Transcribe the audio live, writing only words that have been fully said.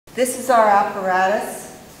This is our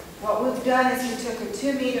apparatus. What we've done is we took a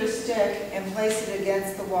 2-meter stick and placed it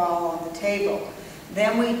against the wall on the table.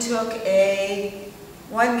 Then we took a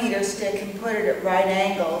 1-meter stick and put it at right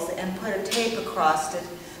angles and put a tape across it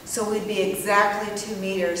so we'd be exactly 2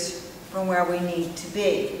 meters from where we need to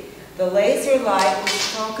be. The laser light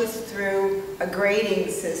was focused through a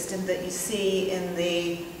grating system that you see in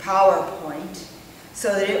the PowerPoint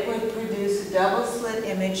so that it would produce a double slit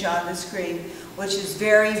image on the screen, which is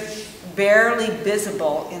very barely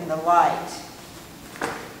visible in the light.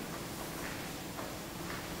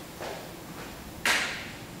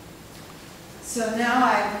 So now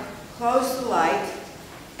I've closed the light,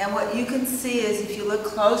 and what you can see is, if you look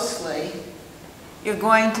closely, you're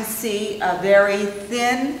going to see a very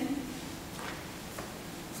thin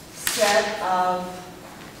set of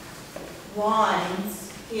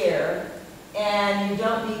lines here, and you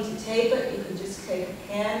don't need to tape it. You can just take a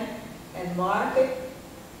pen and mark it.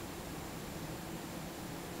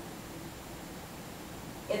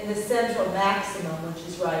 In the central maximum, which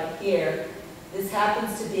is right here, this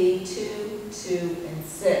happens to be 2, 2, and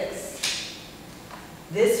 6.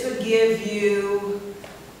 This would give you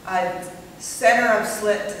a center of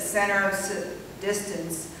slit to center of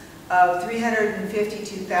distance of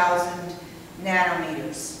 352,000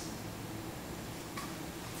 nanometers.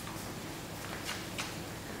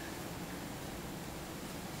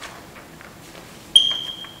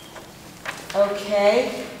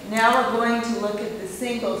 Okay, now we're going to look at the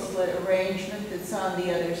single slit arrangement that's on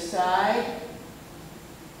the other side.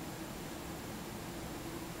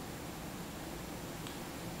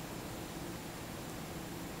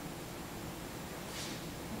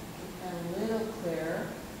 Get that a little clearer.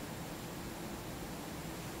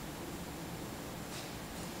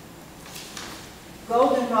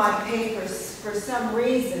 Goldenrod paper, for some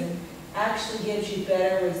reason, actually gives you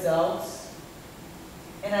better results.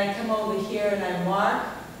 And I come over here and I mark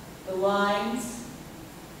the lines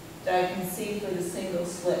that I can see for the single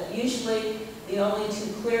slit. Usually the only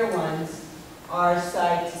 2 clear ones are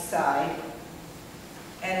side to side.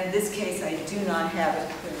 And in this case I do not have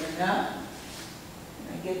it clear enough.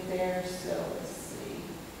 When I get there, so let's see.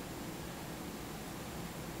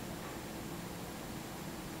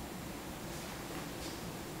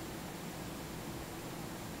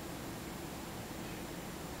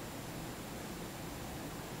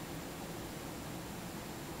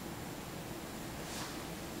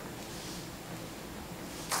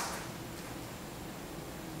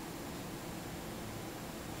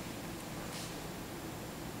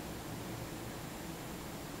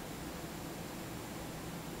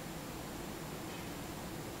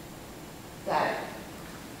 Got it.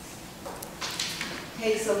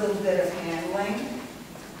 Takes a little bit of handling,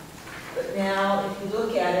 but now if you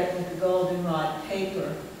look at it with the goldenrod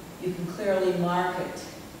paper, you can clearly mark it.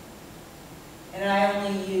 And I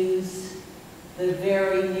only use the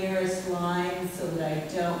very nearest line so that I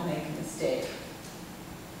don't make a mistake.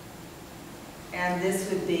 And this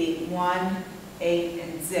would be 1, 8,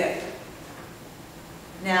 and zip.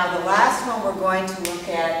 Now the last one we're going to look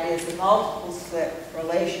at is the multiple slit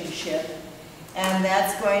relationship. And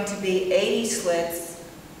that's going to be 80 slits,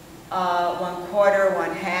 1/4,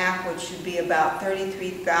 1/2, which should be about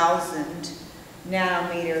 33,000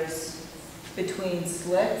 nanometers between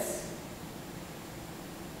slits.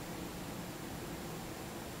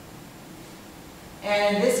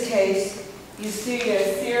 And in this case, you see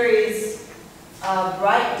a series of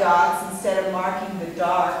bright dots instead of marking the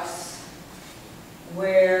darks,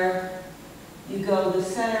 where you go the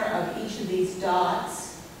center of each of these dots,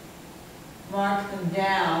 mark them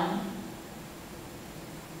down,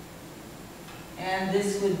 and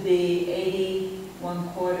this would be 80,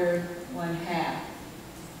 1/4, 1/2.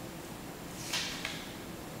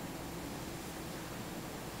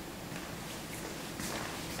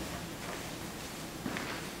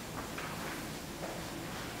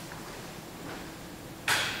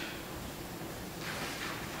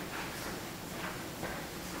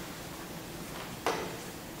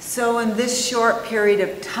 So in this short period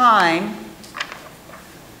of time,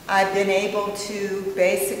 I've been able to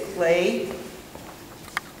basically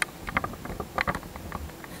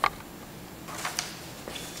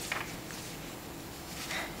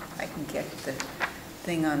I can get the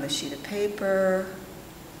thing on the sheet of paper.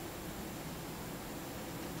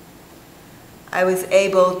 I was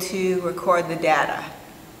able to record the data.